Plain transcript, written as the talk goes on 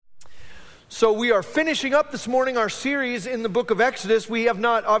So we are finishing up this morning our series in the book of Exodus. We have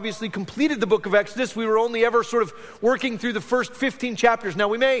not obviously completed the book of Exodus. We were only ever sort of working through the first 15 chapters. Now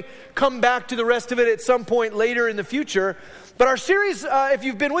we may come back to the rest of it at some point later in the future. But our series, if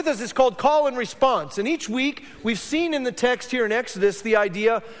you've been with us, is called Call and Response. And each week we've seen in the text here in Exodus the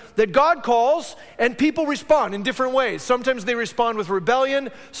idea that God calls and people respond in different ways. Sometimes they respond with rebellion.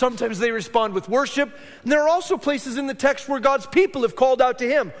 Sometimes they respond with worship. And there are also places in the text where God's people have called out to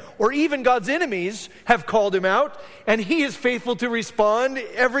him, or even God's enemies have called him out, and he is faithful to respond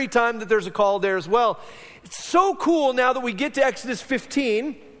every time that there's a call there as well. It's so cool now that we get to Exodus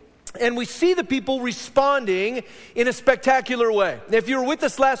 15, and we see the people responding in a spectacular way. If you were with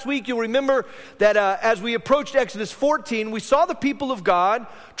us last week, you'll remember that as we approached Exodus 14, we saw the people of God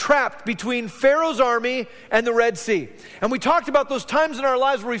trapped between Pharaoh's army and the Red Sea. And we talked about those times in our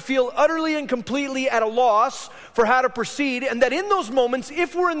lives where we feel utterly and completely at a loss for how to proceed, and that in those moments,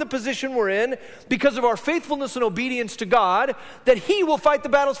 if we're in the position we're in, because of our faithfulness and obedience to God, that he will fight the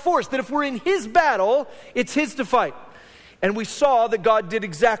battles for us. That if we're in his battle, it's his to fight. And we saw that God did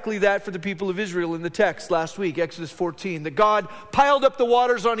exactly that for the people of Israel in the text last week, Exodus 14. That God piled up the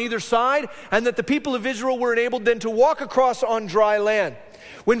waters on either side, and that the people of Israel were enabled then to walk across on dry land.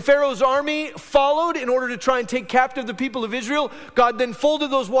 When Pharaoh's army followed in order to try and take captive the people of Israel, God then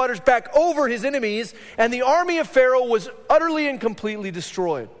folded those waters back over his enemies, and the army of Pharaoh was utterly and completely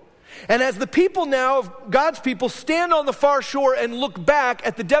destroyed. And as the people now, God's people, stand on the far shore and look back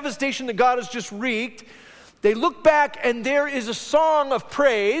at the devastation that God has just wreaked, they look back and there is a song of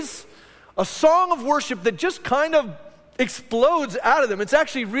praise, a song of worship that just kind of explodes out of them. It's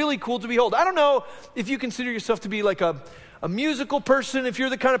actually really cool to behold. I don't know if you consider yourself to be like a musical person, if you're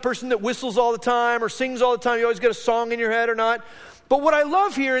the kind of person that whistles all the time or sings all the time, you always get a song in your head or not. But what I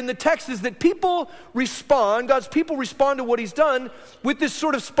love here in the text is that people respond, God's people respond to what he's done with this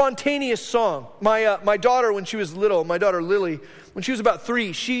sort of spontaneous song. My daughter, when she was little, my daughter Lily, when she was about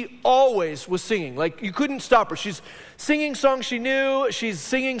 3, she always was singing. Like, you couldn't stop her. She's singing songs she knew. She's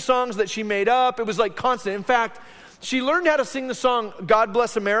singing songs that she made up. It was like constant. In fact, she learned how to sing the song, God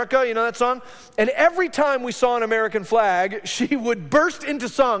Bless America, you know that song? And every time we saw an American flag, she would burst into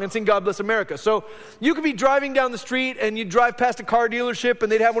song and sing God Bless America. So you could be driving down the street and you'd drive past a car dealership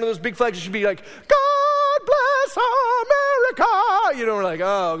and they'd have one of those big flags and she'd be like, God bless America. You know, we're like,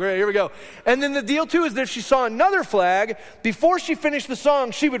 oh, great, here we go. And then the deal too is that if she saw another flag, before she finished the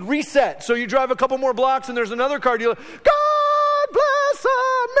song, she would reset. So you drive a couple more blocks and there's another car dealer, God bless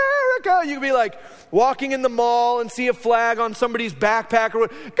America. You could be like walking in the mall and see a flag on somebody's backpack or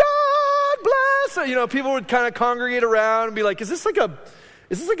God bless. You know, people would kind of congregate around and be like, is this like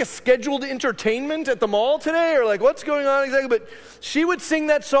a scheduled entertainment at the mall today? Or like, what's going on exactly? But she would sing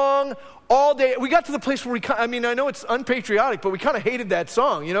that song all day. We got to the place where I know it's unpatriotic, but we kind of hated that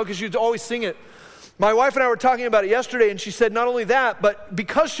song, you know, because you'd always sing it. My wife and I were talking about it yesterday, and she said not only that, but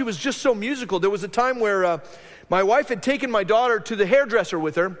because she was just so musical, there was a time where my wife had taken my daughter to the hairdresser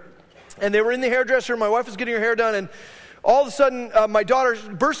with her, and they were in the hairdresser, my wife was getting her hair done, and all of a sudden, my daughter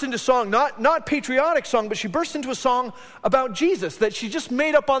burst into song, not patriotic song, but she burst into a song about Jesus that she just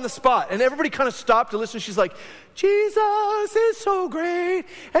made up on the spot. And everybody kind of stopped to listen. She's like, Jesus is so great,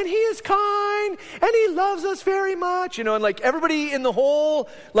 and he is kind, and he loves us very much. You know, and like everybody in the whole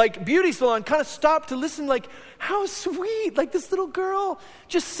like beauty salon kind of stopped to listen, like, how sweet, like this little girl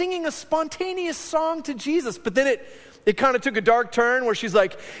just singing a spontaneous song to Jesus. But then it kind of took a dark turn where she's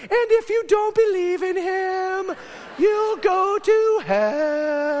like, and if you don't believe in him, you'll go to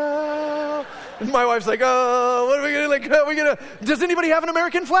hell. And my wife's like, oh, what are we going to, does anybody have an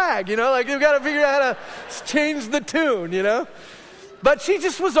American flag? You know, like we've got to figure out how to change the tune, you know? But she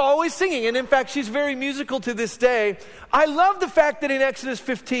just was always singing. And in fact, she's very musical to this day. I love the fact that in Exodus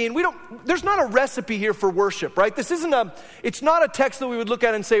 15, there's not a recipe here for worship, right? It's not a text that we would look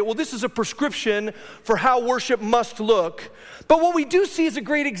at and say, well, this is a prescription for how worship must look. But what we do see is a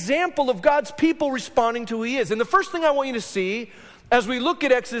great example of God's people responding to who he is. And the first thing I want you to see as we look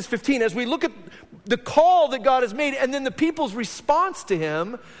at Exodus 15, as we look at the call that God has made and then the people's response to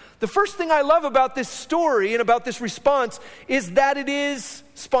him, the first thing I love about this story and about this response is that it is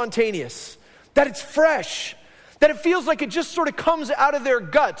spontaneous, that it's fresh, that it feels like it just sort of comes out of their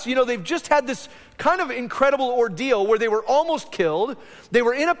guts. You know, they've just had this kind of incredible ordeal where they were almost killed. They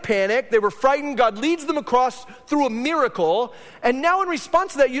were in a panic. They were frightened. God leads them across through a miracle. And now in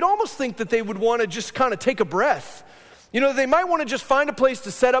response to that, you'd almost think that they would want to just kind of take a breath. You know, they might want to just find a place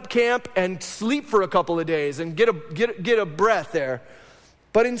to set up camp and sleep for a couple of days and get a breath there.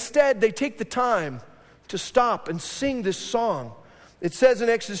 But instead, they take the time to stop and sing this song. It says in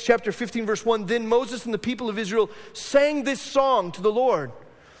Exodus chapter 15, verse 1, then Moses and the people of Israel sang this song to the Lord.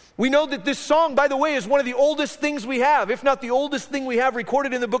 We know that this song, by the way, is one of the oldest things we have, if not the oldest thing we have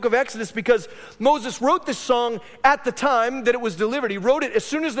recorded in the book of Exodus, because Moses wrote this song at the time that it was delivered. He wrote it as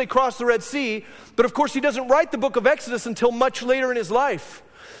soon as they crossed the Red Sea, but of course he doesn't write the book of Exodus until much later in his life.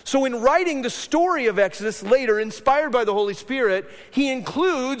 So in writing the story of Exodus later, inspired by the Holy Spirit, he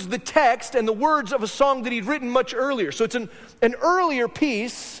includes the text and the words of a song that he'd written much earlier. So it's an earlier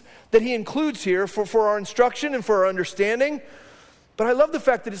piece that he includes here for our instruction and for our understanding. But I love the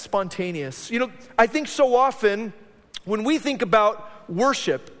fact that it's spontaneous. You know, I think so often when we think about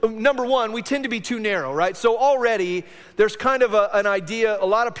worship, number one, we tend to be too narrow, right? So already there's kind of an idea, a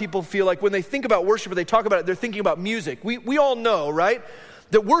lot of people feel like when they think about worship or they talk about it, they're thinking about music. We all know, right,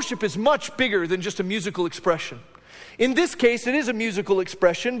 that worship is much bigger than just a musical expression. In this case, it is a musical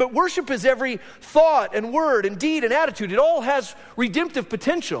expression, but worship is every thought and word and deed and attitude. It all has redemptive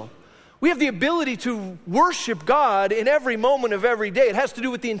potential. We have the ability to worship God in every moment of every day. It has to do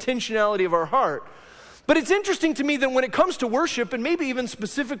with the intentionality of our heart. But it's interesting to me that when it comes to worship, and maybe even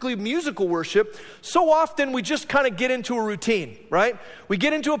specifically musical worship, so often we just kind of get into a routine, right? We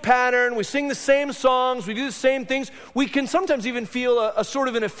get into a pattern, we sing the same songs, we do the same things. We can sometimes even feel a sort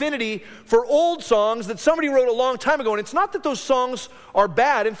of an affinity for old songs that somebody wrote a long time ago. And it's not that those songs are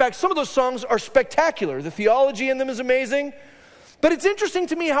bad. In fact, some of those songs are spectacular. The theology in them is amazing. But it's interesting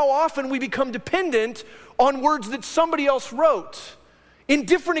to me how often we become dependent on words that somebody else wrote. In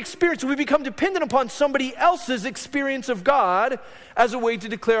different experiences, we become dependent upon somebody else's experience of God as a way to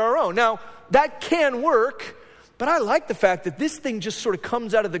declare our own. Now, that can work, but I like the fact that this thing just sort of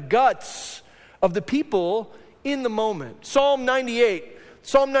comes out of the guts of the people in the moment. Psalm 98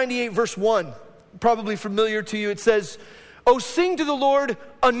 verse 1, probably familiar to you. It says, "Oh, sing to the Lord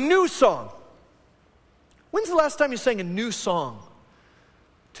a new song." When's the last time you sang a new song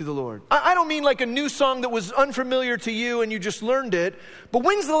to the Lord? I don't mean like a new song that was unfamiliar to you and you just learned it, but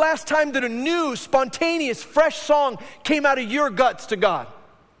when's the last time that a new, spontaneous, fresh song came out of your guts to God?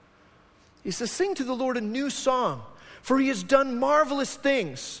 He says, sing to the Lord a new song, for he has done marvelous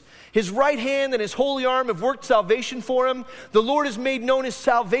things. His right hand and his holy arm have worked salvation for him. The Lord has made known his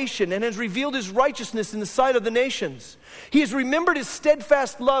salvation and has revealed his righteousness in the sight of the nations. He has remembered his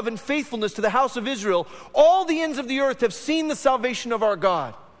steadfast love and faithfulness to the house of Israel. All the ends of the earth have seen the salvation of our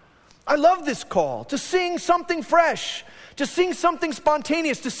God. I love this call to sing something fresh, to sing something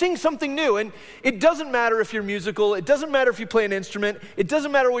spontaneous, to sing something new. And it doesn't matter if you're musical. It doesn't matter if you play an instrument. It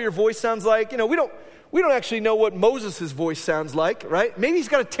doesn't matter what your voice sounds like. You know, we don't actually know what Moses' voice sounds like, right? Maybe he's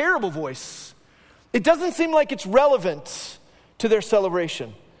got a terrible voice. It doesn't seem like it's relevant to their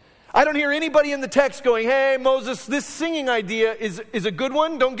celebration. I don't hear anybody in the text going, hey, Moses, this singing idea is a good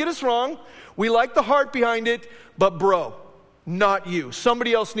one. Don't get us wrong. We like the heart behind it, but bro, not you.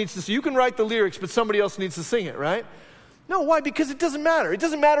 Somebody else needs to sing. You can write the lyrics, but somebody else needs to sing it, right? No, why? Because it doesn't matter. It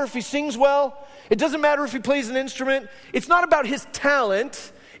doesn't matter if he sings well. It doesn't matter if he plays an instrument. It's not about his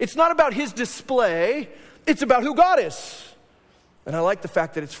talent. It's not about his display. It's about who God is. And I like the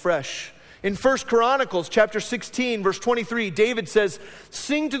fact that it's fresh. In 1 Chronicles chapter 16, verse 23, David says,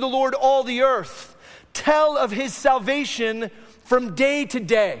 sing to the Lord all the earth. Tell of his salvation from day to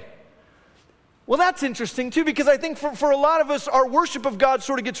day. Well, that's interesting too, because I think for a lot of us, our worship of God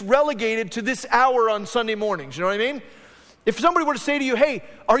sort of gets relegated to this hour on Sunday mornings. You know what I mean? If somebody were to say to you, hey,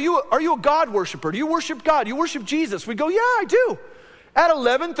 are you a God worshiper? Do you worship God? Do you worship Jesus? We'd go, yeah, I do. At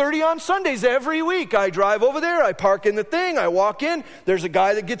 11:30 on Sundays every week, I drive over there, I park in the thing, I walk in, there's a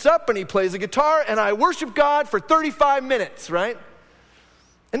guy that gets up and he plays a guitar, and I worship God for 35 minutes, right?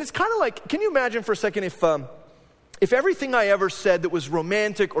 And it's kind of like, can you imagine for a second if everything I ever said that was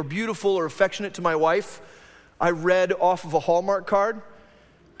romantic or beautiful or affectionate to my wife, I read off of a Hallmark card?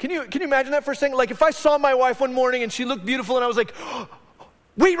 Can you imagine that for a second? Like if I saw my wife one morning and she looked beautiful and I was like, oh,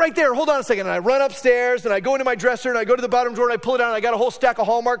 wait right there, hold on a second. And I run upstairs and I go into my dresser and I go to the bottom drawer and I pull it out and I got a whole stack of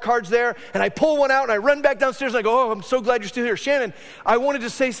Hallmark cards there. And I pull one out and I run back downstairs and I go, oh, I'm so glad you're still here. Shannon, I wanted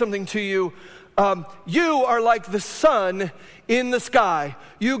to say something to you. You are like the sun in the sky.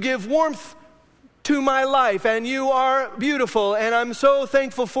 You give warmth to my life and you are beautiful. And I'm so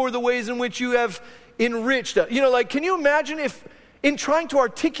thankful for the ways in which you have enriched us. You know, like, can you imagine if in trying to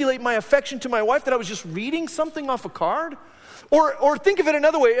articulate my affection to my wife that I was just reading something off a card? Or think of it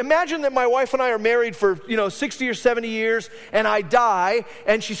another way. Imagine that my wife and I are married for, 60 or 70 years, and I die,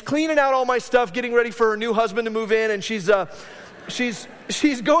 and she's cleaning out all my stuff, getting ready for her new husband to move in, and she's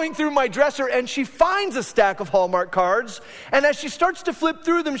going through my dresser, and she finds a stack of Hallmark cards, and as she starts to flip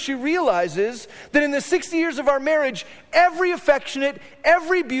through them, she realizes that in the 60 years of our marriage, every affectionate,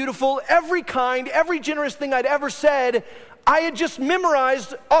 every beautiful, every kind, every generous thing I'd ever said, I had just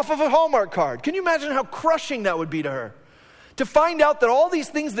memorized off of a Hallmark card. Can you imagine how crushing that would be to her? to find out that all these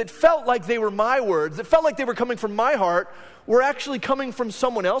things that felt like they were my words, that felt like they were coming from my heart, were actually coming from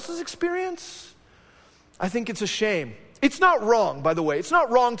someone else's experience, I think it's a shame. It's not wrong, by the way. It's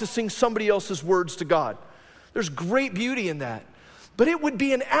not wrong to sing somebody else's words to God. There's great beauty in that. But it would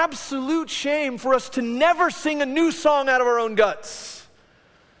be an absolute shame for us to never sing a new song out of our own guts.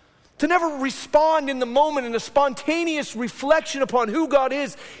 To never respond in the moment in a spontaneous reflection upon who God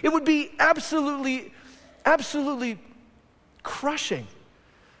is. It would be absolutely crushing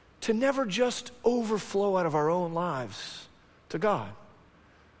to never just overflow out of our own lives to God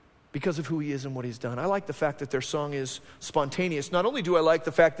because of who he is and what he's done. I like the fact that their song is spontaneous. Not only do I like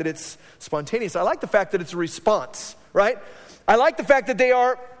the fact that it's spontaneous, I like the fact that it's a response, right? I like the fact that they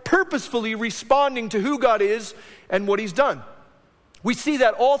are purposefully responding to who God is and what he's done. We see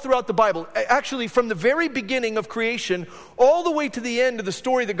that all throughout the Bible. Actually, from the very beginning of creation, all the way to the end of the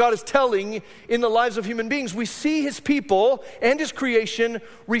story that God is telling in the lives of human beings, we see his people and his creation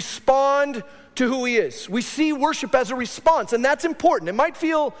respond to who he is. We see worship as a response, and that's important. It might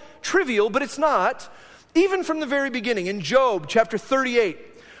feel trivial, but it's not. Even from the very beginning, in Job chapter 38,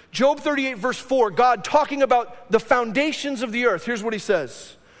 Job 38 verse 4, God talking about the foundations of the earth. Here's what he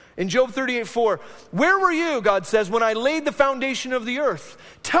says. In Job 38:4, where were you, God says, when I laid the foundation of the earth?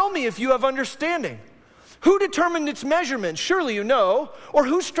 Tell me if you have understanding. Who determined its measurement? Surely you know. Or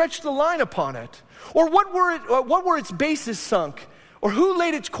who stretched the line upon it? Or what were its bases sunk? Or who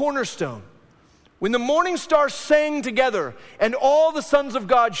laid its cornerstone? When the morning stars sang together and all the sons of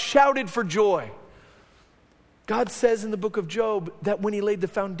God shouted for joy. God says in the book of Job that when he laid the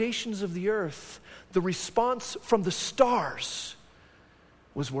foundations of the earth, the response from the stars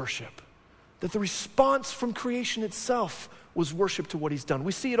was worship. That the response from creation itself was worship to what he's done.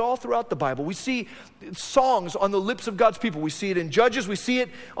 We see it all throughout the Bible. We see songs on the lips of God's people. We see it in Judges. We see it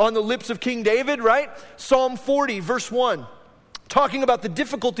on the lips of King David, right? Psalm 40, verse 1, talking about the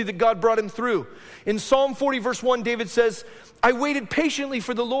difficulty that God brought him through. In Psalm 40, verse 1, David says, I waited patiently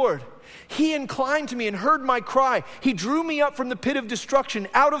for the Lord. He inclined to me and heard my cry. He drew me up from the pit of destruction,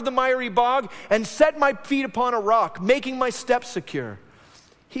 out of the miry bog, and set my feet upon a rock, making my steps secure.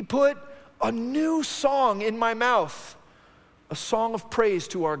 He put a new song in my mouth, a song of praise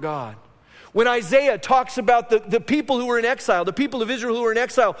to our God. When Isaiah talks about the people who were in exile, the people of Israel who were in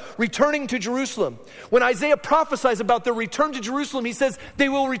exile, returning to Jerusalem. When Isaiah prophesies about their return to Jerusalem, he says they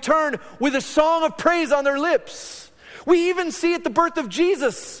will return with a song of praise on their lips. We even see at the birth of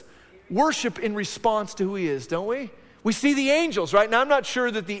Jesus, worship in response to who he is, don't we? We see the angels, right? Now, I'm not sure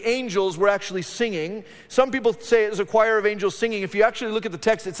that the angels were actually singing. Some people say it was a choir of angels singing. If you actually look at the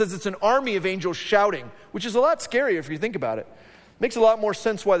text, it says it's an army of angels shouting, which is a lot scarier if you think about it. Makes a lot more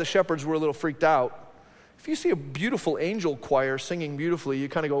sense why the shepherds were a little freaked out. If you see a beautiful angel choir singing beautifully, you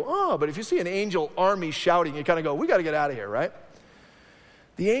kind of go, oh, but if you see an angel army shouting, you kind of go, we got to get out of here, right?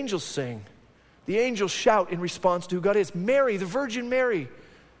 The angels sing. The angels shout in response to who God is. Mary, the Virgin Mary,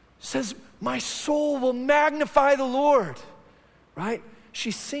 says, my soul will magnify the Lord, right?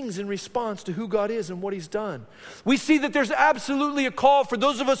 She sings in response to who God is and what he's done. We see that there's absolutely a call for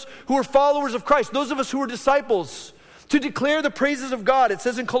those of us who are followers of Christ, those of us who are disciples, to declare the praises of God. It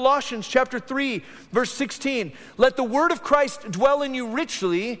says in Colossians chapter 3, verse 16, let the word of Christ dwell in you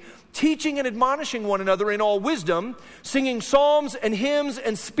richly, teaching and admonishing one another in all wisdom, singing psalms and hymns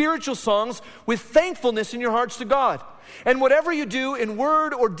and spiritual songs with thankfulness in your hearts to God. And whatever you do in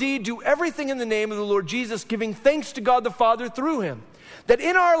word or deed, do everything in the name of the Lord Jesus, giving thanks to God the Father through him. That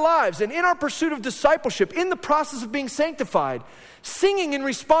in our lives and in our pursuit of discipleship, in the process of being sanctified, singing in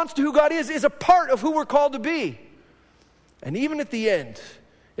response to who God is a part of who we're called to be. And even at the end,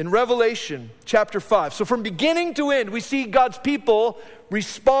 in Revelation chapter 5, so from beginning to end, we see God's people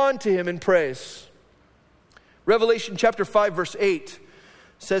respond to him in praise. Revelation chapter 5, verse 8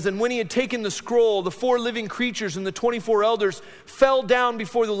 says, and when he had taken the scroll, the 4 living creatures and the 24 elders fell down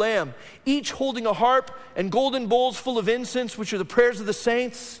before the Lamb, each holding a harp and golden bowls full of incense, which are the prayers of the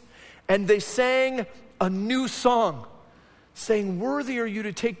saints. And they sang a new song, saying, worthy are you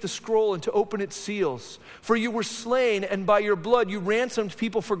to take the scroll and to open its seals. For you were slain, and by your blood you ransomed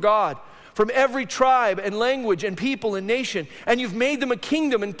people for God, from every tribe and language and people and nation. And you've made them a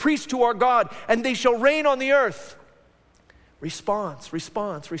kingdom and priests to our God, and they shall reign on the earth. Response,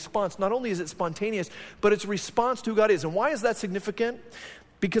 response, response. Not only is it spontaneous, but it's a response to who God is. And why is that significant?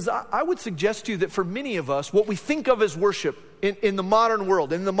 Because I would suggest to you that for many of us, what we think of as worship in the modern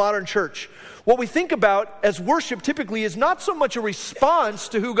world, in the modern church, what we think about as worship typically is not so much a response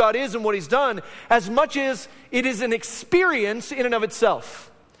to who God is and what he's done, as much as it is an experience in and of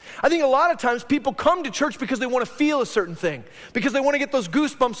itself. I think a lot of times people come to church because they want to feel a certain thing, because they want to get those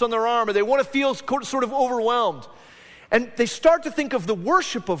goosebumps on their arm, or they want to feel sort of overwhelmed. And they start to think of the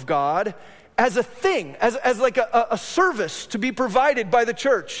worship of God as a thing, as like a service to be provided by the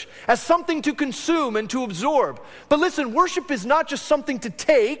church, as something to consume and to absorb. But listen, worship is not just something to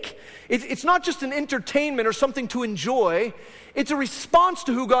take. It's not just an entertainment or something to enjoy. It's a response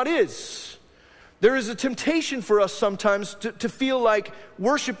to who God is. There is a temptation for us sometimes to feel like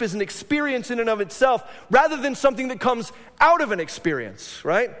worship is an experience in and of itself rather than something that comes out of an experience,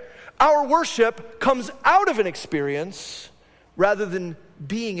 right? Our worship comes out of an experience rather than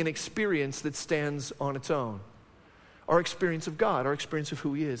being an experience that stands on its own. Our experience of God, our experience of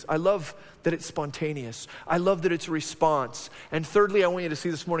who He is. I love that it's spontaneous. I love that it's a response. And thirdly, I want you to see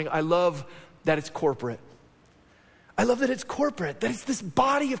this morning, I love that it's corporate. I love that it's corporate, that it's this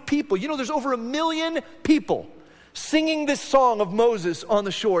body of people. You know, there's over 1 million people singing this song of Moses on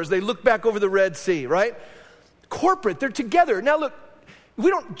the shore as they look back over the Red Sea, right? Corporate, they're together. Now look, we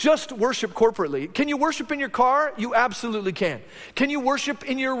don't just worship corporately. Can you worship in your car? You absolutely can. Can you worship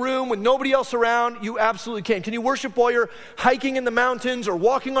in your room with nobody else around? You absolutely can. Can you worship while you're hiking in the mountains or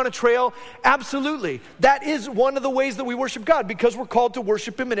walking on a trail? Absolutely. That is one of the ways that we worship God, because we're called to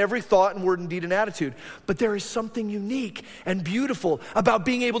worship Him in every thought and word and deed and attitude. But there is something unique and beautiful about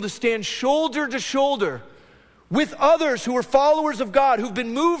being able to stand shoulder to shoulder with others who are followers of God, who've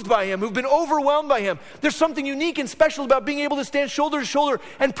been moved by Him, who've been overwhelmed by Him. There's something unique and special about being able to stand shoulder to shoulder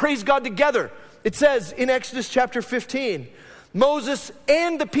and praise God together. It says in Exodus chapter 15, Moses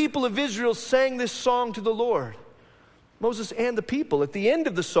and the people of Israel sang this song to the Lord. Moses and the people. At the end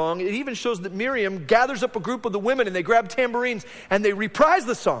of the song, it even shows that Miriam gathers up a group of the women and they grab tambourines and they reprise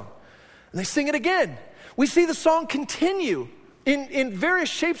the song. And they sing it again. We see the song continue in various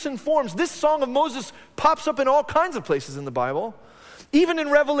shapes and forms. This song of Moses pops up in all kinds of places in the Bible. Even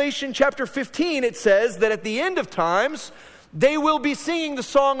in Revelation chapter 15, it says that at the end of times, they will be singing the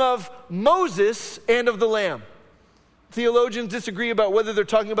song of Moses and of the Lamb. Theologians disagree about whether they're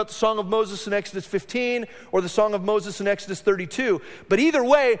talking about the song of Moses in Exodus 15 or the song of Moses in Exodus 32. But either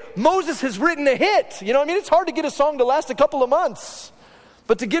way, Moses has written a hit. You know, I mean, it's hard to get a song to last a couple of months.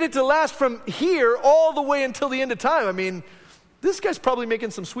 But to get it to last from here all the way until the end of time, I mean, this guy's probably making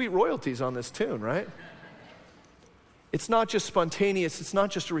some sweet royalties on this tune, right? It's not just spontaneous, it's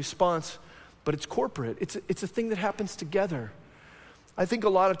not just a response, but it's corporate. It's a thing that happens together. I think a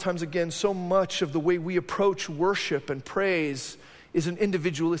lot of times, again, so much of the way we approach worship and praise is an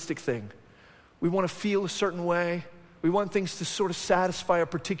individualistic thing. We want to feel a certain way. We want things to sort of satisfy a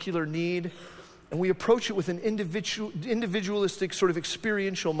particular need. And we approach it with an individualistic sort of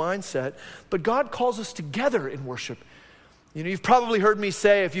experiential mindset. But God calls us together in worship. You know, you've probably heard me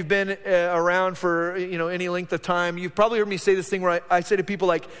say, if you've been around for, any length of time, you've probably heard me say this thing where I say to people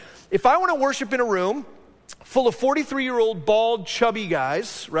like, if I want to worship in a room full of 43-year-old bald, chubby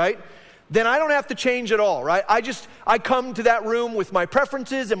guys, right, then I don't have to change at all, right? I come to that room with my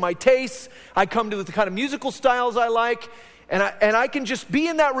preferences and my tastes. I come to the kind of musical styles I like, and I can just be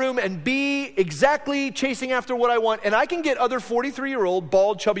in that room and be exactly chasing after what I want, and I can get other 43-year-old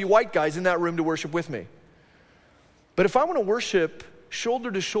bald, chubby white guys in that room to worship with me. But if I want to worship shoulder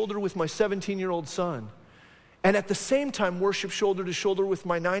to shoulder with my 17-year-old son, and at the same time worship shoulder to shoulder with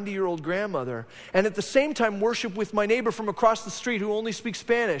my 90-year-old grandmother, and at the same time worship with my neighbor from across the street who only speaks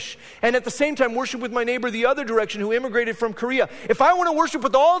Spanish, and at the same time worship with my neighbor the other direction who immigrated from Korea, if I want to worship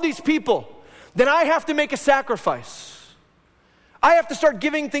with all these people, then I have to make a sacrifice. I have to start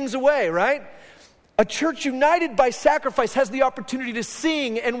giving things away, right? A church united by sacrifice has the opportunity to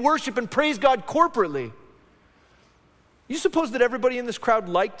sing and worship and praise God corporately. You suppose that everybody in this crowd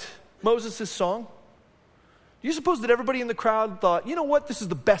liked Moses' song? You suppose that everybody in the crowd thought, you know what, this is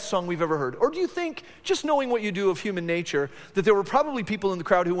the best song we've ever heard? Or do you think, just knowing what you do of human nature, that there were probably people in the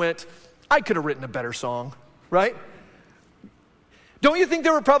crowd who went, I could have written a better song, right? Don't you think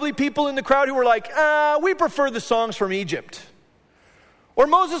there were probably people in the crowd who were like, we prefer the songs from Egypt? Or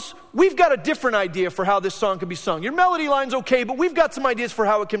Moses, we've got a different idea for how this song can be sung. Your melody line's okay, but we've got some ideas for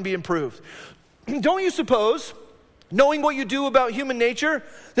how it can be improved. Don't you suppose, knowing what you do about human nature,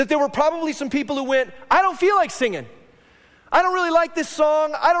 that there were probably some people who went, I don't feel like singing. I don't really like this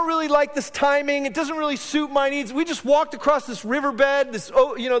song. I don't really like this timing. It doesn't really suit my needs. We just walked across this riverbed,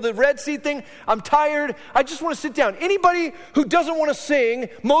 the Red Sea thing. I'm tired. I just want to sit down. Anybody who doesn't want to sing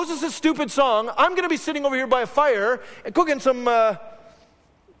Moses' stupid song, I'm going to be sitting over here by a fire and cooking some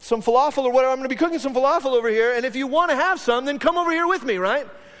falafel or whatever. I'm going to be cooking some falafel over here. And if you want to have some, then come over here with me, right?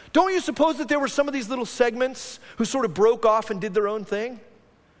 Don't you suppose that there were some of these little segments who sort of broke off and did their own thing?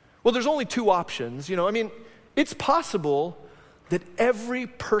 Well, there's only two options. It's possible that every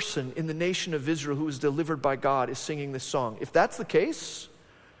person in the nation of Israel who was delivered by God is singing this song. If that's the case,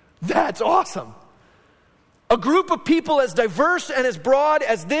 that's awesome. A group of people as diverse and as broad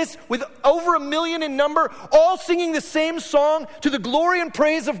as this, with over 1 million in number, all singing the same song to the glory and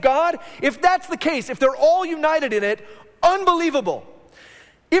praise of God. If that's the case, if they're all united in it, unbelievable.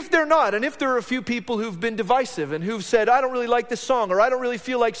 If they're not, and if there are a few people who've been divisive and who've said, I don't really like this song, or I don't really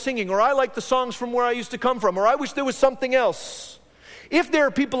feel like singing, or I like the songs from where I used to come from, or I wish there was something else. If there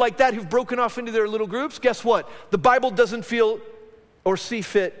are people like that who've broken off into their little groups, guess what? The Bible doesn't feel or see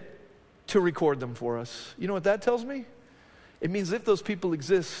fit to record them for us. You know what that tells me? It means if those people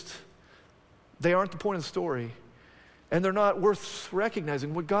exist, they aren't the point of the story. And they're not worth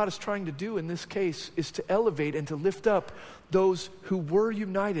recognizing. What God is trying to do in this case is to elevate and to lift up those who were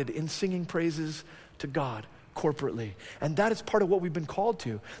united in singing praises to God corporately. And that is part of what we've been called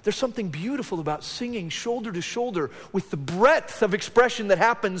to. There's something beautiful about singing shoulder to shoulder with the breadth of expression that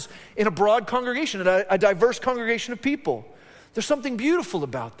happens in a broad congregation, a diverse congregation of people. There's something beautiful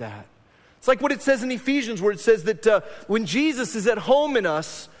about that. It's like what it says in Ephesians, where it says that when Jesus is at home in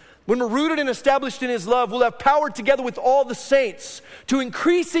us, when we're rooted and established in his love, we'll have power together with all the saints to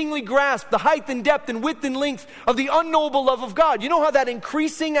increasingly grasp the height and depth and width and length of the unknowable love of God. You know how that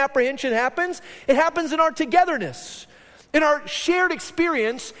increasing apprehension happens? It happens in our togetherness, in our shared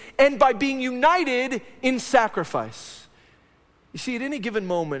experience, and by being united in sacrifice. You see, at any given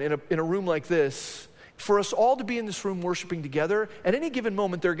moment in a room like this, for us all to be in this room worshiping together, at any given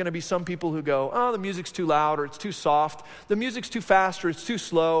moment there are going to be some people who go, oh, the music's too loud, or it's too soft, the music's too fast, or it's too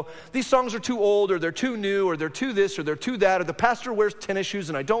slow, these songs are too old, or they're too new, or they're too this, or they're too that, or the pastor wears tennis shoes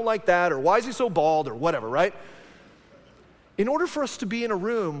and I don't like that, or why is he so bald, or whatever, right? In order for us to be in a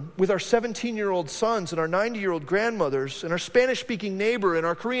room with our 17-year-old sons and our 90-year-old grandmothers and our Spanish-speaking neighbor and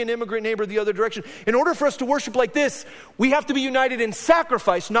our Korean immigrant neighbor the other direction, in order for us to worship like this, we have to be united in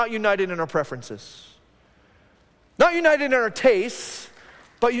sacrifice, not united in our preferences. Not united in our tastes,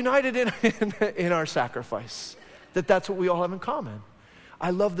 but united in our sacrifice. That's what we all have in common. I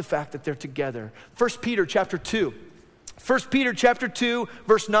love the fact that they're together. 1 Peter chapter 2. 1 Peter chapter 2,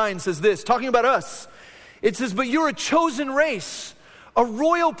 verse 9 says this, talking about us. It says, but you're a chosen race, a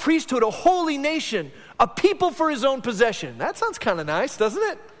royal priesthood, a holy nation, a people for his own possession. That sounds kind of nice, doesn't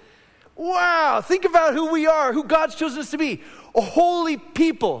it? Wow, think about who we are, who God's chosen us to be. A holy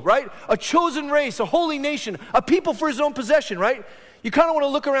people, right? A chosen race, a holy nation, a people for his own possession, right? You kind of want to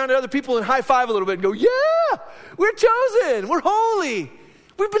look around at other people and high five a little bit and go, yeah, we're chosen, we're holy.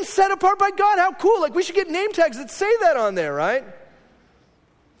 We've been set apart by God, how cool. Like we should get name tags that say that on there, right?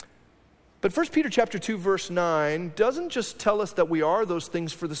 But 1 Peter chapter 2, verse 9 doesn't just tell us that we are those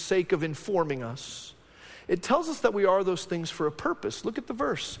things for the sake of informing us. It tells us that we are those things for a purpose. Look at the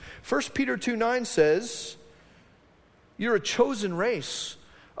verse. 1 Peter 2:9 says, you're a chosen race,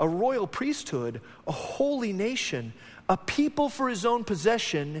 a royal priesthood, a holy nation, a people for his own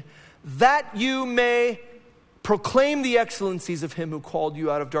possession, that you may proclaim the excellencies of him who called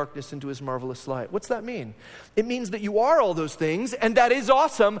you out of darkness into his marvelous light. What's that mean? It means that you are all those things, and that is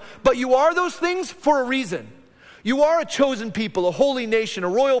awesome, but you are those things for a reason. You are a chosen people, a holy nation, a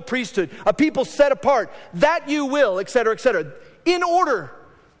royal priesthood, a people set apart, that you will, etc., in order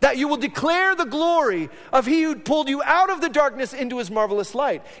that you will declare the glory of he who pulled you out of the darkness into his marvelous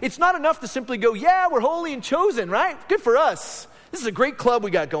light. It's not enough to simply go, yeah, we're holy and chosen, right? Good for us. This is a great club we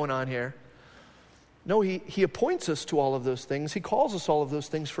got going on here. No, he appoints us to all of those things. He calls us all of those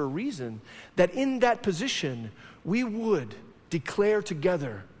things for a reason, that in that position we would declare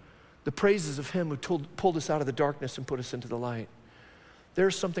together the praises of him who pulled us out of the darkness and put us into the light.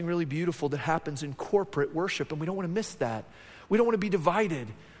 There's something really beautiful that happens in corporate worship, and we don't want to miss that. We don't want to be divided.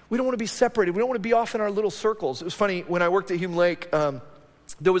 We don't want to be separated. We don't want to be off in our little circles. It was funny, when I worked at Hume Lake, Hume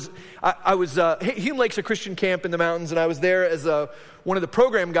Lake's a Christian camp in the mountains, and I was there as one of the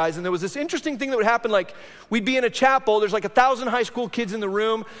program guys, and there was this interesting thing that would happen, like we'd be in a chapel, there's like 1,000 high school kids in the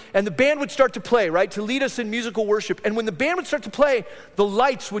room, and the band would start to play, right, to lead us in musical worship, and when the band would start to play, the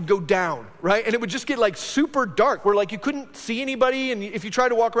lights would go down, right, and it would just get like super dark, where like you couldn't see anybody, and if you tried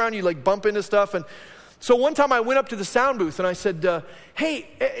to walk around, you like bump into stuff, and so one time I went up to the sound booth and I said, hey,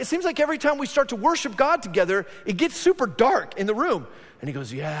 it seems like every time we start to worship God together, it gets super dark in the room. And he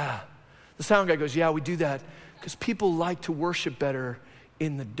goes, yeah. The sound guy goes, yeah, we do that because people like to worship better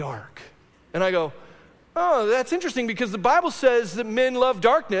in the dark. And I go, oh, that's interesting because the Bible says that men love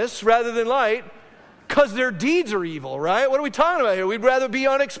darkness rather than light because their deeds are evil, right? What are we talking about here? We'd rather be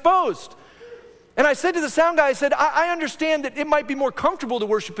unexposed. And I said to the sound guy, I said, I understand that it might be more comfortable to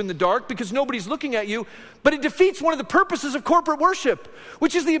worship in the dark because nobody's looking at you, but it defeats one of the purposes of corporate worship,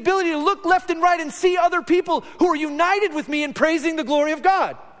 which is the ability to look left and right and see other people who are united with me in praising the glory of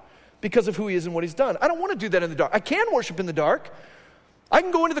God because of who he is and what he's done. I don't want to do that in the dark. I can worship in the dark. I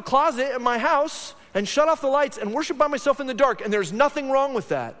can go into the closet at my house and shut off the lights and worship by myself in the dark, and there's nothing wrong with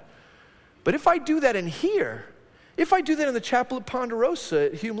that. But if I do that in here, if I do that in the chapel at Ponderosa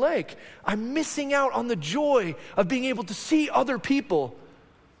at Hume Lake, I'm missing out on the joy of being able to see other people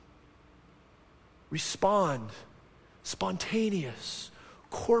respond, spontaneous,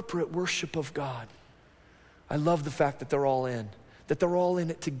 corporate worship of God. I love the fact that they're all in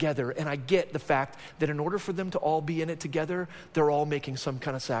it together. And I get the fact that in order for them to all be in it together, they're all making some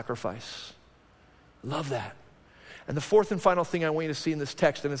kind of sacrifice. Love that. And the fourth and final thing I want you to see in this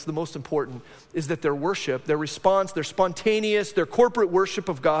text, and it's the most important, is that their worship, their response, their spontaneous, their corporate worship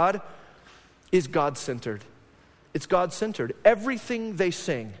of God is God-centered. It's God-centered. Everything they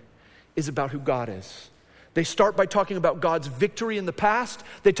sing is about who God is. They start by talking about God's victory in the past.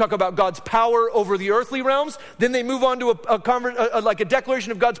 They talk about God's power over the earthly realms. Then they move on to a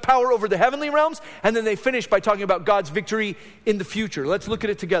declaration of God's power over the heavenly realms. And then they finish by talking about God's victory in the future. Let's look at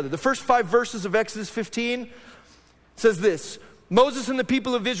it together. The first 5 verses of Exodus 15 says this: Moses and the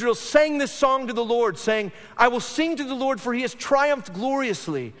people of Israel sang this song to the Lord, saying, I will sing to the Lord, for he has triumphed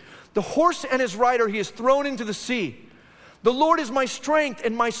gloriously. The horse and his rider he has thrown into the sea. The Lord is my strength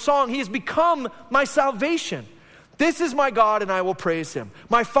and my song. He has become my salvation. This is my God, and I will praise him.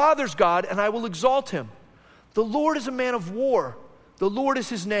 My father's God, and I will exalt him. The Lord is a man of war. The Lord is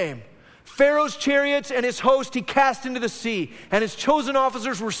his name. Pharaoh's chariots and his host he cast into the sea, and his chosen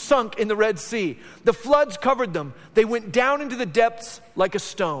officers were sunk in the Red Sea. The floods covered them. They went down into the depths like a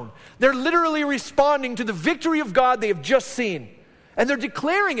stone. They're literally responding to the victory of God they have just seen, and they're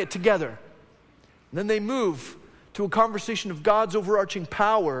declaring it together. And then they move to a conversation of God's overarching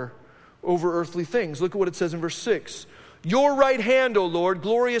power over earthly things. Look at what it says in verse 6. Your right hand, O Lord,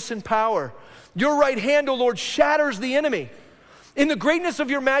 glorious in power. Your right hand, O Lord, shatters the enemy. In the greatness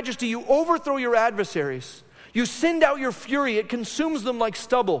of your majesty, you overthrow your adversaries. You send out your fury, it consumes them like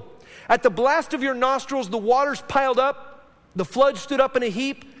stubble. At the blast of your nostrils, the waters piled up, the floods stood up in a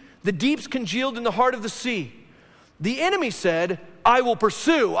heap, the deeps congealed in the heart of the sea. The enemy said, I will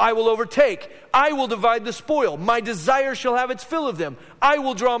pursue, I will overtake, I will divide the spoil. My desire shall have its fill of them. I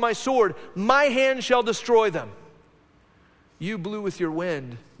will draw my sword, my hand shall destroy them. You blew with your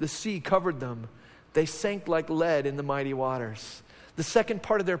wind, the sea covered them. They sank like lead in the mighty waters. The second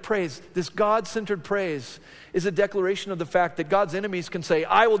part of their praise, this God-centered praise, is a declaration of the fact that God's enemies can say,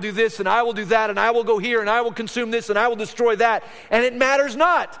 I will do this and I will do that and I will go here and I will consume this and I will destroy that. And it matters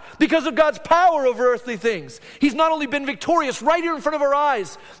not because of God's power over earthly things. He's not only been victorious right here in front of our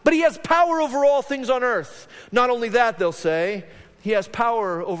eyes, but he has power over all things on earth. Not only that, they'll say, he has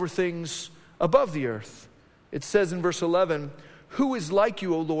power over things above the earth. It says in verse 11, who is like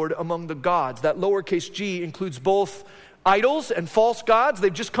you, O Lord, among the gods? That lowercase g includes both idols and false gods.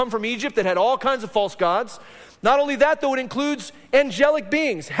 They've just come from Egypt that had all kinds of false gods. Not only that, though, it includes angelic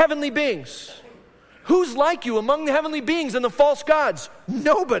beings, heavenly beings. Who's like you among the heavenly beings and the false gods?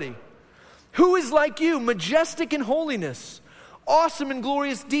 Nobody. Who is like you, majestic in holiness, awesome in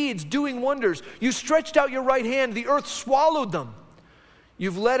glorious deeds, doing wonders? You stretched out your right hand, the earth swallowed them.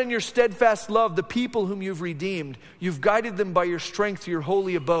 You've led in your steadfast love the people whom you've redeemed. You've guided them by your strength to your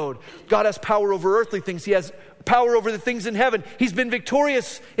holy abode. God has power over earthly things. He has power over the things in heaven. He's been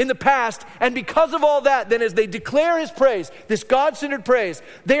victorious in the past. And because of all that, then as they declare his praise, this God-centered praise,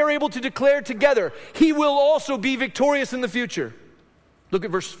 they are able to declare together, he will also be victorious in the future. Look at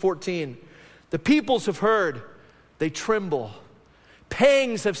verse 14. The peoples have heard, they tremble.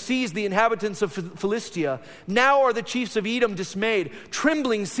 Pangs have seized the inhabitants of Philistia. Now are the chiefs of Edom dismayed.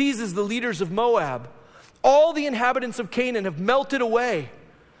 Trembling seizes the leaders of Moab. All the inhabitants of Canaan have melted away.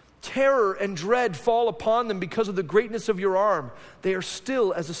 Terror and dread fall upon them because of the greatness of your arm. They are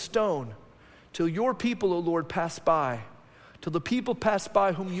still as a stone, till your people, O Lord, pass by. Till the people pass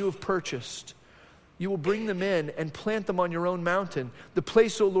by whom you have purchased. You will bring them in and plant them on your own mountain, the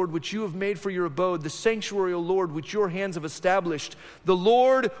place, O Lord, which you have made for your abode, the sanctuary, O Lord, which your hands have established. The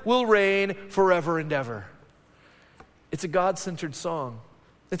Lord will reign forever and ever. It's a God-centered song.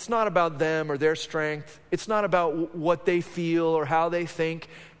 It's not about them or their strength. It's not about what they feel or how they think.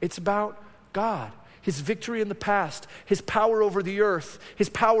 It's about God. His victory in the past, his power over the earth, his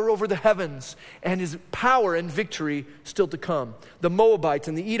power over the heavens, and his power and victory still to come. The Moabites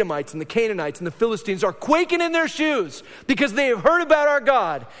and the Edomites and the Canaanites and the Philistines are quaking in their shoes because they have heard about our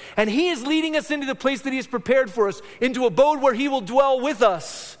God. And he is leading us into the place that he has prepared for us, into a abode where he will dwell with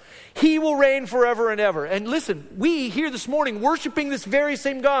us. He will reign forever and ever. And listen, we here this morning worshiping this very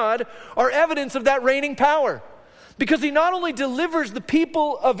same God are evidence of that reigning power. Because he not only delivers the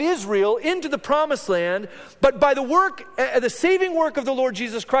people of Israel into the promised land, but by the work, the saving work of the Lord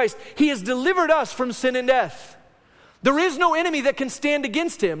Jesus Christ, he has delivered us from sin and death. There is no enemy that can stand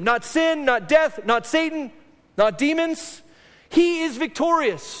against him. Not sin, not death, not Satan, not demons. He is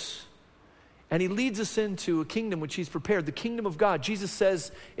victorious. And he leads us into a kingdom which he's prepared, the kingdom of God. Jesus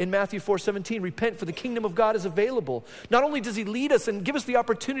says in Matthew 4:17, repent for the kingdom of God is available. Not only does he lead us and give us the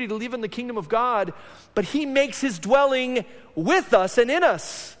opportunity to live in the kingdom of God, but he makes his dwelling with us and in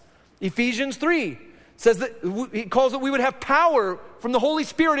us. Ephesians 3 says that he calls that we would have power from the Holy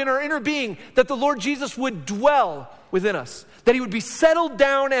Spirit in our inner being, that the Lord Jesus would dwell within us, that he would be settled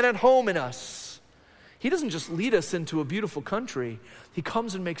down and at home in us. He doesn't just lead us into a beautiful country. He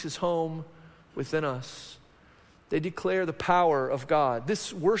comes and makes his home within us. They declare the power of God.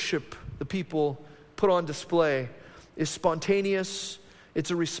 This worship the people put on display is spontaneous,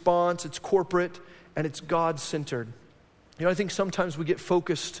 it's a response, it's corporate, and it's God-centered. You know, I think sometimes we get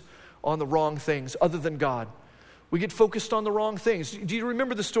focused on the wrong things other than God. We get focused on the wrong things. Do you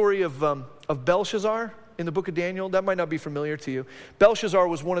remember the story of Belshazzar in the book of Daniel? That might not be familiar to you. Belshazzar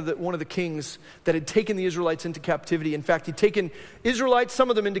was one of the kings that had taken the Israelites into captivity. In fact, he'd taken Israelites,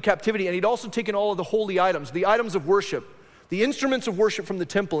 some of them into captivity, and he'd also taken all of the holy items, the items of worship, the instruments of worship from the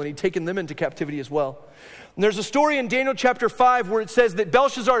temple, and he'd taken them into captivity as well. And there's a story in Daniel chapter 5 where it says that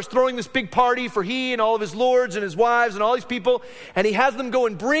Belshazzar is throwing this big party for he and all of his lords and his wives and all these people, and he has them go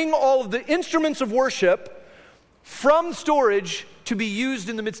and bring all of the instruments of worship from storage to be used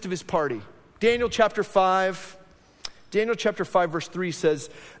in the midst of his party. Daniel chapter 5 verse 3 says,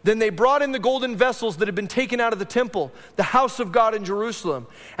 then they brought in the golden vessels that had been taken out of the temple, the house of God in Jerusalem.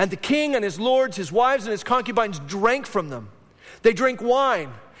 And the king and his lords, his wives and his concubines drank from them. They drank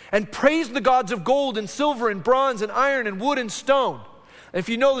wine and praised the gods of gold and silver and bronze and iron and wood and stone. And if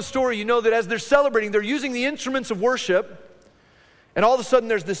you know the story, you know that as they're celebrating, they're using the instruments of worship. And all of a sudden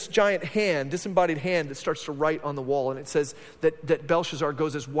there's this giant hand, disembodied hand that starts to write on the wall. And it says that Belshazzar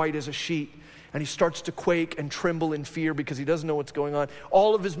goes as white as a sheet. And he starts to quake and tremble in fear because he doesn't know what's going on.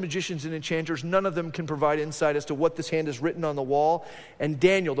 All of his magicians and enchanters, none of them can provide insight as to what this hand is written on the wall. And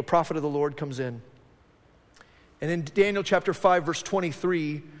Daniel, the prophet of the Lord, comes in. And in Daniel chapter 5, verse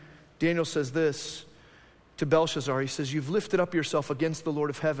 23, Daniel says this to Belshazzar. He says, you've lifted up yourself against the Lord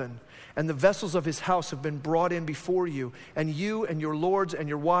of heaven, and the vessels of his house have been brought in before you, and you and your lords and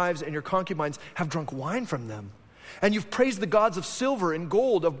your wives and your concubines have drunk wine from them. And you've praised the gods of silver and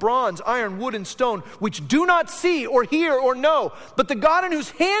gold, of bronze, iron, wood, and stone, which do not see or hear or know, but the God in whose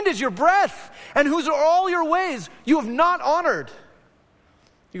hand is your breath, and whose are all your ways, you have not honored.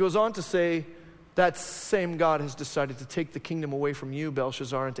 He goes on to say, that same God has decided to take the kingdom away from you,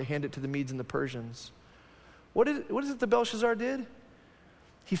 Belshazzar, and to hand it to the Medes and the Persians. What is it that Belshazzar did?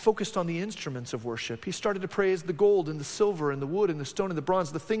 He focused on the instruments of worship. He started to praise the gold and the silver and the wood and the stone and the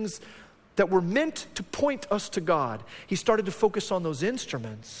bronze, the things that were meant to point us to God. He started to focus on those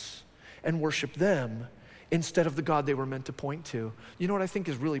instruments and worship them instead of the God they were meant to point to. You know what I think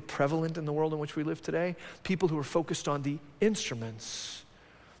is really prevalent in the world in which we live today? People who are focused on the instruments,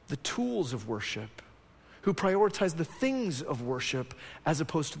 the tools of worship, who prioritize the things of worship as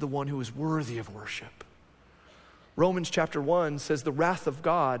opposed to the one who is worthy of worship. Romans chapter 1 says the wrath of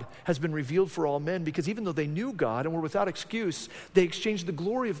God has been revealed for all men because even though they knew God and were without excuse, they exchanged the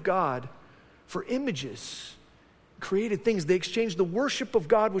glory of God for images, created things. They exchanged the worship of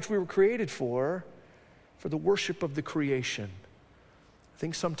God, which we were created for the worship of the creation. I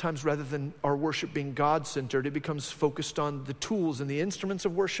think sometimes rather than our worship being God-centered, it becomes focused on the tools and the instruments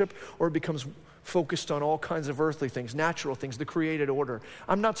of worship, or it becomes focused on all kinds of earthly things, natural things, the created order.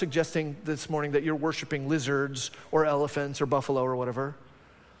 I'm not suggesting this morning that you're worshiping lizards or elephants or buffalo or whatever,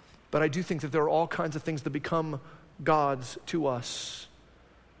 but I do think that there are all kinds of things that become gods to us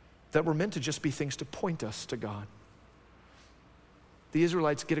that were meant to just be things to point us to God. The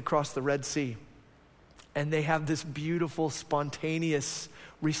Israelites get across the Red Sea, and they have this beautiful, spontaneous,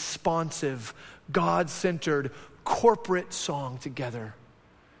 responsive, God-centered, corporate song together.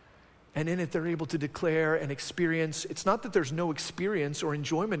 And in it, they're able to declare and experience. It's not that there's no experience or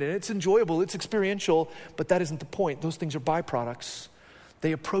enjoyment in it. It's enjoyable, it's experiential, but that isn't the point. Those things are byproducts.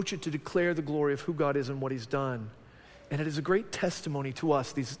 They approach it to declare the glory of who God is and what he's done. And it is a great testimony to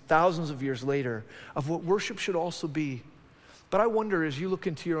us, these thousands of years later, of what worship should also be. But I wonder, as you look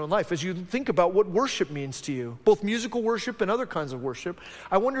into your own life, as you think about what worship means to you, both musical worship and other kinds of worship,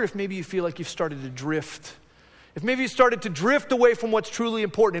 I wonder if maybe you feel like you've started to drift. If maybe you started to drift away from what's truly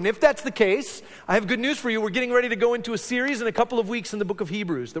important. And if that's the case, I have good news for you. We're getting ready to go into a series in a couple of weeks in the book of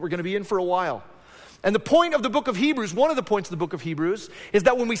Hebrews that we're going to be in for a while. And the point of the book of Hebrews, one of the points of the book of Hebrews, is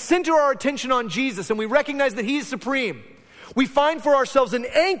that when we center our attention on Jesus and we recognize that he is supreme, we find for ourselves an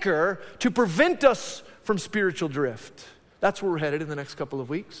anchor to prevent us from spiritual drift. That's where we're headed in the next couple of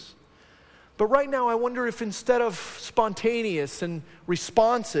weeks. But right now, I wonder if instead of spontaneous and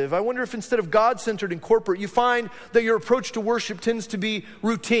responsive, I wonder if instead of God-centered and corporate, you find that your approach to worship tends to be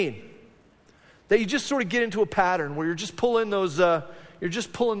routine. That you just sort of get into a pattern where you're just pulling those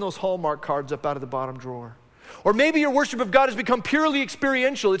Hallmark cards up out of the bottom drawer. Or maybe your worship of God has become purely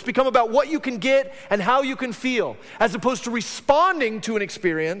experiential. It's become about what you can get and how you can feel, as opposed to responding to an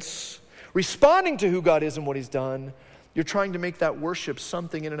experience, responding to who God is and what He's done. You're trying to make that worship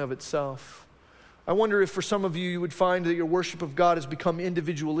something in and of itself. I wonder if for some of you would find that your worship of God has become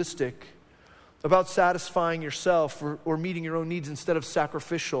individualistic, about satisfying yourself or meeting your own needs instead of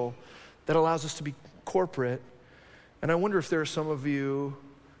sacrificial, that allows us to be corporate. And I wonder if there are some of you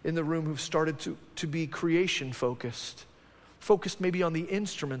in the room who've started to be creation-focused, focused maybe on the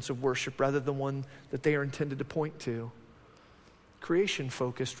instruments of worship rather than one that they are intended to point to.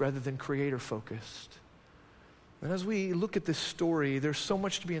 Creation-focused rather than creator-focused. And as we look at this story, there's so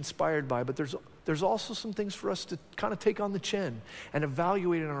much to be inspired by, but there's also some things for us to kind of take on the chin and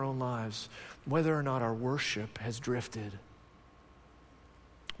evaluate in our own lives whether or not our worship has drifted.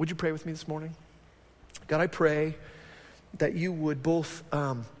 Would you pray with me this morning? God, I pray that you would both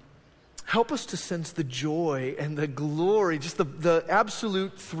help us to sense the joy and the glory, just the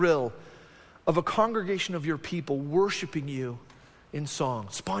absolute thrill of a congregation of your people worshiping you in song,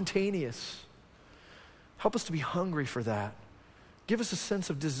 spontaneous. Help us to be hungry for that. Give us a sense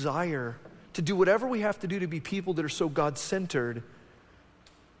of desire to do whatever we have to do to be people that are so God-centered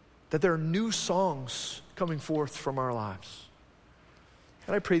that there are new songs coming forth from our lives.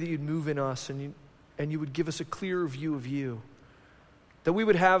 And I pray that you'd move in us and you would give us a clearer view of you. That we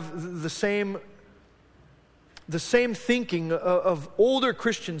would have the same thinking of older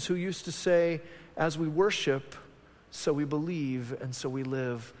Christians who used to say, as we worship, so we believe and so we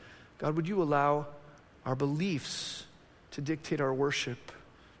live. God, would you allow our beliefs to dictate our worship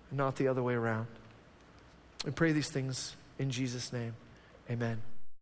and not the other way around? We pray these things in Jesus' name. Amen.